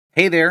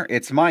Hey there,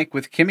 it's Mike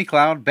with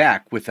KimiCloud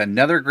back with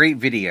another great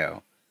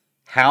video.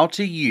 How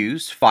to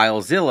use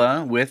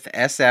FileZilla with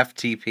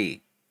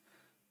SFTP.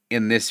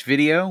 In this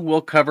video,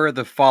 we'll cover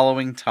the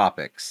following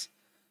topics.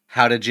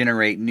 How to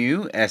generate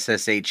new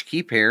SSH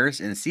key pairs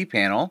in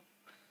cPanel,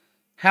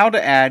 how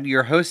to add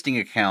your hosting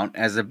account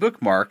as a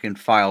bookmark in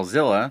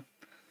FileZilla,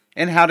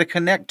 and how to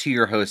connect to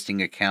your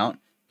hosting account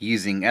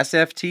using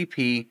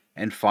SFTP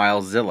and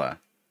FileZilla.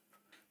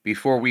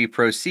 Before we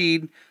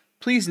proceed,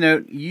 please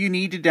note you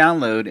need to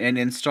download and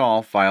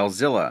install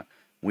FileZilla.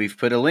 We've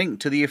put a link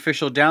to the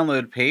official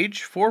download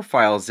page for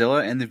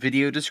FileZilla in the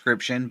video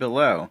description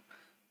below.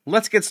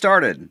 Let's get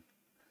started.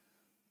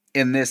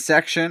 In this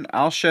section,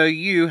 I'll show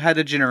you how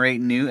to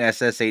generate new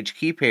SSH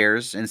key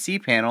pairs in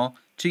cPanel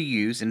to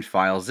use in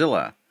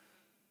FileZilla.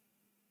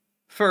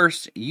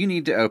 First, you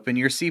need to open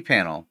your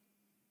cPanel.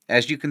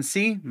 As you can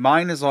see,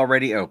 mine is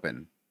already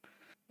open.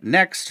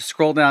 Next,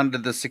 scroll down to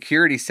the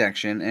Security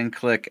section and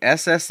click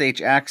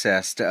SSH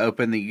Access to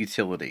open the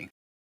utility.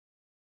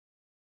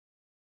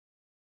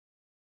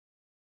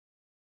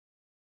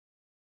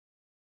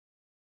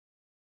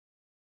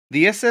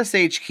 The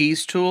SSH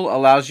Keys tool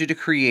allows you to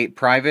create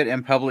private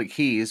and public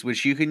keys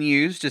which you can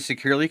use to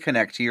securely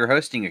connect to your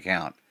hosting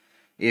account.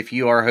 If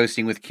you are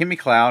hosting with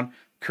KimiCloud,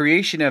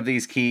 creation of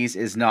these keys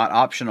is not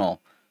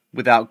optional.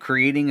 Without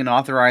creating and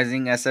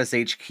authorizing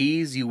SSH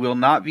keys, you will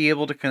not be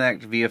able to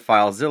connect via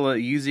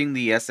FileZilla using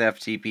the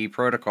SFTP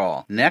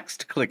protocol.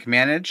 Next, click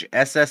Manage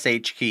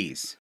SSH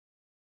Keys.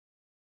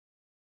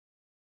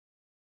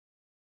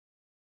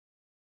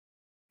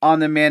 On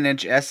the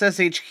Manage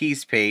SSH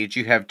Keys page,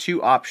 you have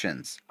two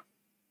options.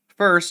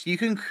 First, you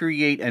can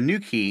create a new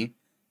key,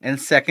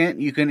 and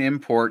second, you can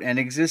import an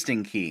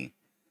existing key.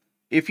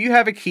 If you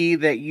have a key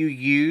that you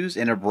use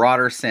in a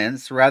broader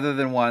sense rather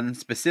than one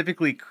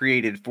specifically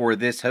created for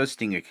this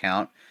hosting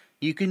account,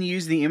 you can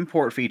use the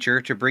import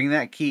feature to bring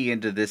that key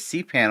into this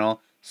cPanel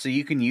so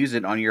you can use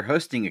it on your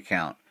hosting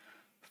account.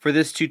 For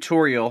this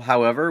tutorial,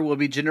 however, we'll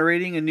be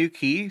generating a new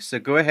key, so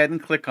go ahead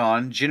and click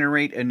on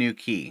Generate a New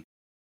Key.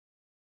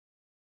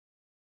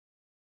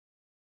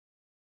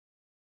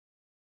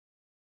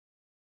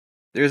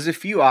 There's a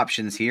few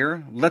options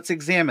here. Let's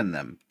examine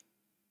them.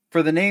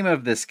 For the name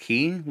of this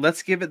key,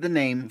 let's give it the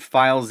name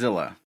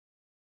FileZilla.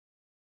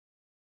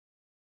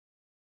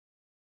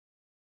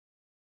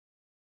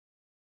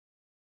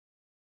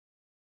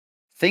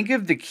 Think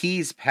of the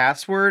key's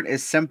password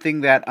as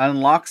something that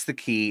unlocks the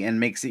key and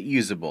makes it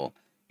usable.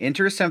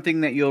 Enter something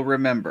that you'll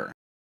remember.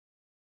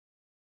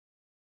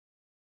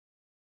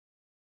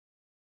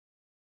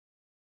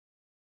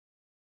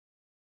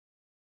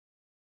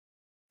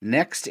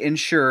 Next,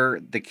 ensure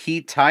the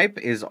key type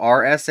is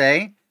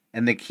RSA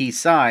and the key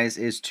size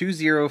is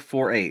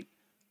 2048.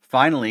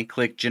 Finally,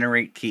 click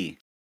Generate Key.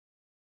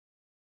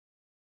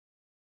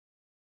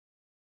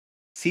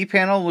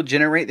 cPanel will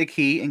generate the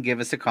key and give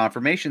us a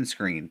confirmation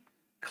screen.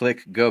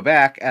 Click Go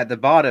Back at the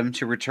bottom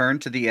to return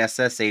to the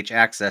SSH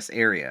Access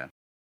area.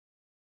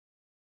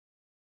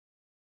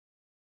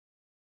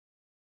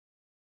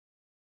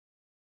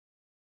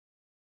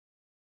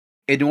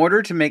 In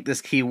order to make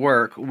this key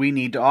work, we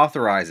need to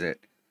authorize it.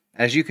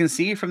 As you can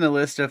see from the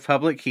list of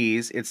public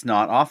keys, it's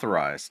not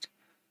authorized.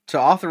 To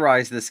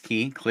authorize this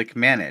key, click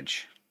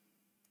Manage.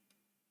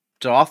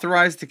 To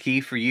authorize the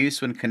key for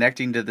use when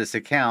connecting to this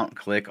account,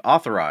 click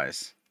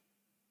Authorize.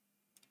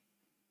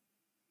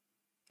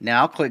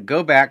 Now click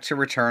Go Back to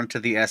return to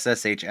the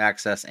SSH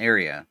Access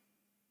area.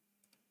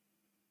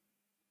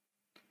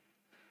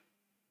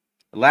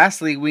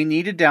 Lastly, we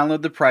need to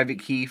download the private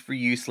key for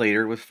use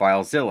later with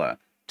FileZilla.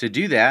 To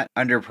do that,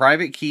 under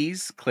Private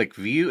Keys, click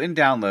View and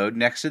Download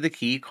next to the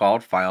key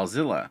called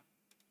FileZilla.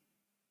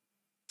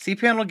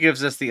 cPanel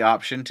gives us the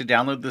option to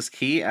download this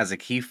key as a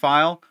key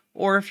file,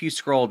 or if you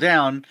scroll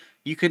down,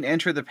 you can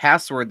enter the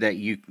password that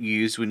you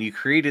used when you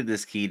created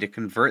this key to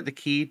convert the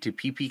key to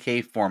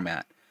PPK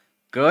format.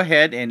 Go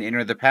ahead and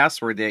enter the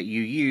password that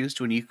you used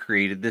when you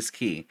created this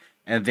key,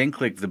 and then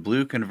click the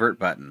blue Convert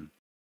button.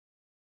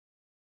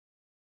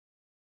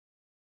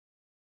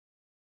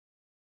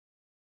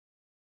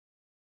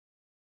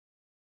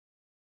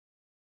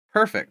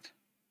 Perfect.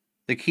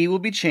 The key will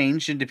be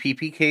changed into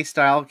PPK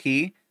style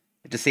key.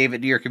 To save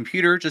it to your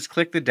computer, just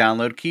click the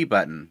Download Key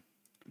button.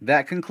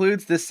 That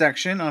concludes this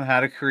section on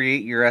how to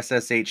create your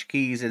SSH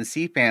keys in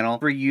cPanel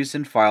for use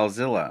in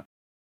FileZilla.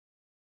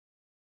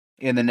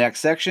 In the next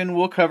section,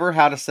 we'll cover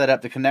how to set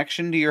up the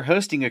connection to your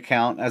hosting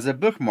account as a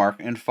bookmark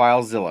in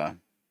FileZilla.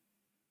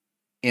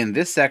 In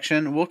this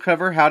section, we'll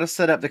cover how to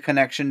set up the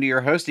connection to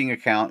your hosting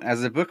account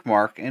as a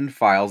bookmark in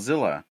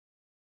FileZilla.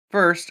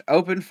 First,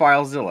 open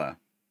FileZilla.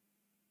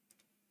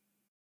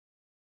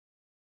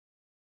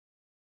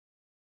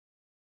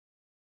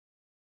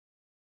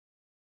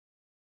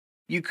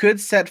 You could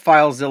set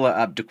FileZilla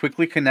up to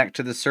quickly connect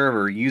to the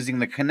server using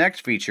the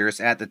Connect features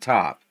at the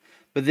top,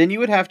 but then you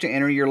would have to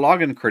enter your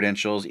login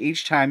credentials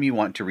each time you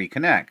want to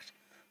reconnect.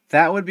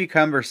 That would be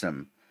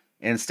cumbersome.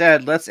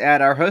 Instead, let's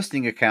add our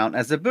hosting account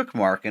as a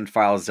bookmark in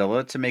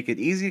FileZilla to make it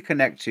easy to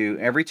connect to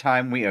every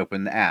time we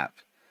open the app.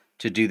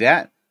 To do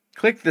that,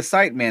 Click the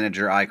Site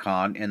Manager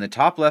icon in the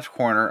top left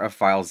corner of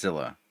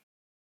FileZilla.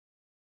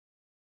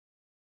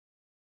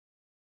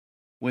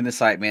 When the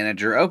Site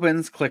Manager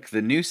opens, click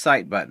the New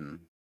Site button.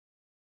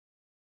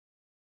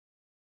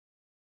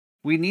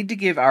 We need to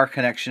give our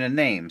connection a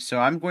name, so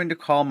I'm going to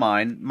call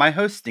mine my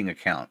hosting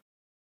account.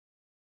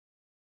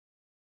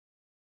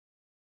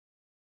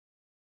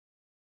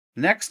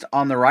 Next,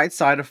 on the right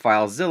side of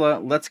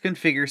FileZilla, let's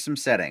configure some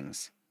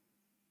settings.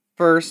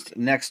 First,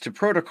 next to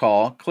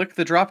Protocol, click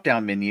the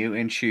drop-down menu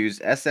and choose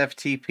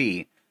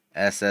SFTP,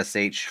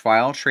 SSH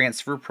File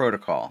Transfer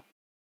Protocol.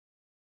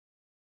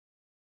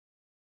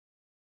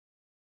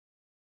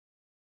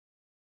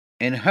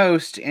 In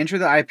Host, enter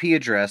the IP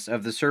address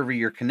of the server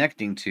you're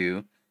connecting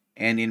to,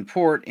 and in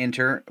Port,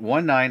 enter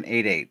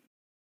 1988.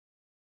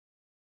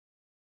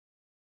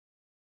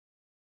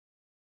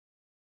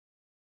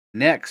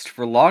 Next,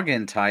 for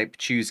login type,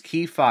 choose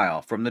Key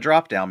File from the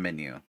drop-down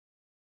menu.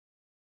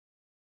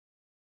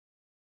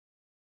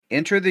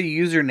 Enter the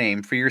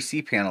username for your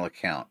cPanel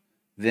account,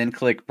 then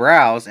click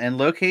Browse and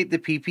locate the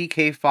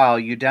PPK file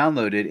you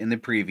downloaded in the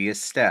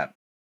previous step.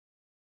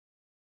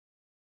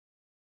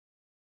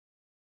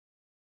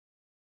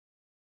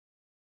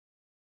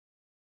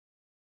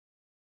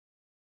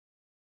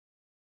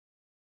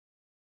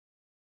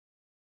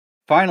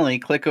 Finally,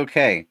 click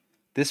OK.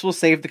 This will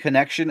save the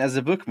connection as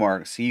a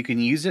bookmark so you can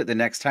use it the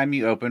next time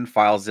you open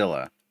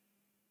FileZilla.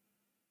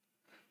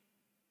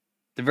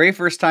 The very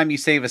first time you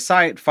save a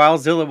site,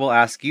 FileZilla will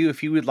ask you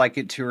if you would like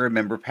it to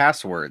remember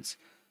passwords.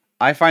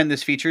 I find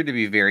this feature to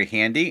be very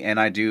handy, and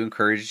I do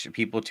encourage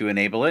people to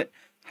enable it.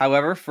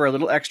 However, for a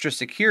little extra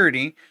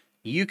security,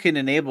 you can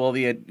enable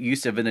the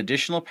use of an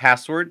additional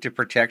password to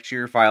protect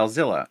your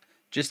FileZilla,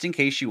 just in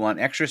case you want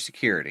extra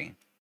security.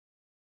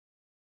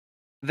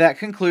 That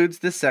concludes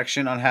this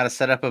section on how to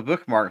set up a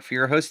bookmark for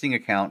your hosting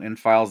account in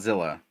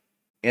FileZilla.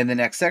 In the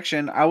next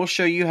section, I will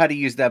show you how to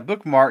use that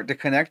bookmark to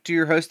connect to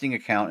your hosting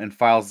account in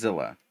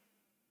FileZilla.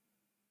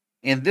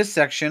 In this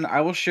section, I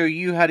will show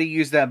you how to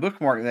use that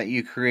bookmark that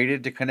you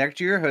created to connect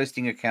to your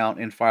hosting account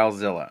in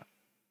FileZilla.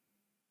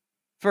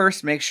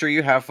 First, make sure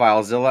you have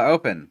FileZilla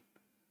open.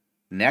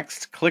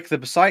 Next, click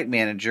the Site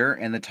Manager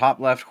in the top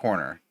left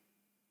corner.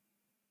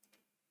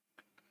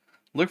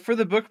 Look for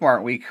the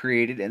bookmark we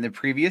created in the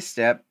previous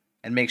step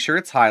and make sure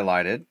it's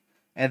highlighted,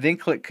 and then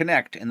click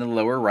Connect in the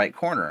lower right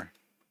corner.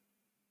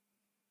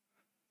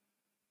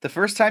 The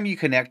first time you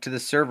connect to the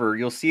server,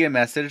 you'll see a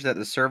message that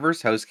the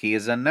server's host key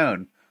is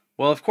unknown.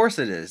 Well, of course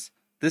it is.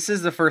 This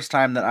is the first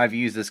time that I've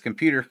used this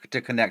computer to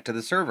connect to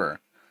the server.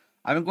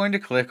 I'm going to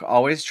click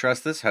Always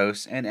Trust This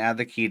Host and add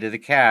the key to the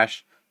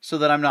cache so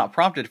that I'm not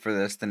prompted for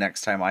this the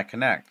next time I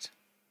connect.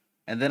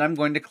 And then I'm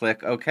going to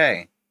click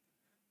OK.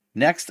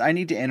 Next, I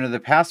need to enter the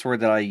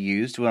password that I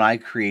used when I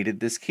created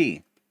this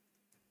key.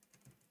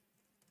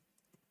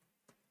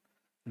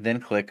 Then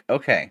click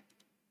OK.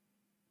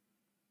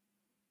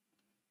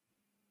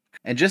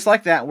 And just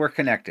like that, we're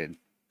connected.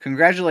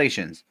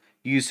 Congratulations!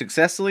 You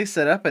successfully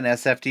set up an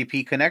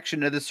SFTP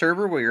connection to the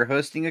server where your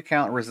hosting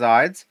account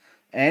resides,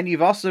 and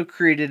you've also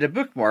created a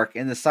bookmark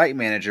in the Site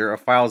Manager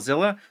of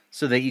FileZilla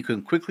so that you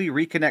can quickly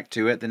reconnect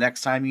to it the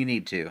next time you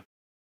need to.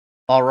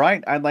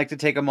 Alright, I'd like to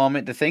take a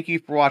moment to thank you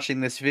for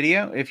watching this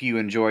video. If you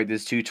enjoyed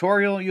this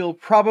tutorial, you'll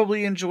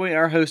probably enjoy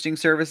our hosting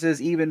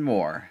services even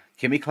more.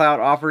 KimiCloud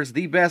offers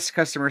the best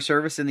customer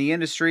service in the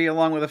industry,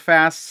 along with a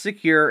fast,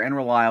 secure, and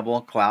reliable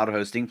cloud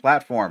hosting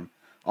platform,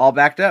 all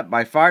backed up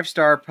by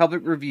 5-star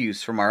public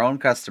reviews from our own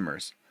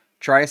customers.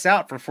 Try us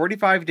out for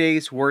 45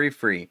 days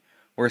worry-free.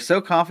 We're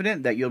so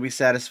confident that you'll be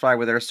satisfied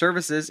with our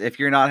services. If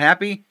you're not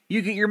happy,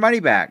 you get your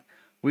money back.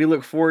 We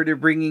look forward to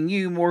bringing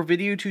you more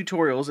video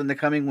tutorials in the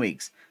coming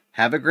weeks.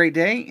 Have a great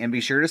day, and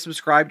be sure to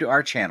subscribe to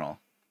our channel.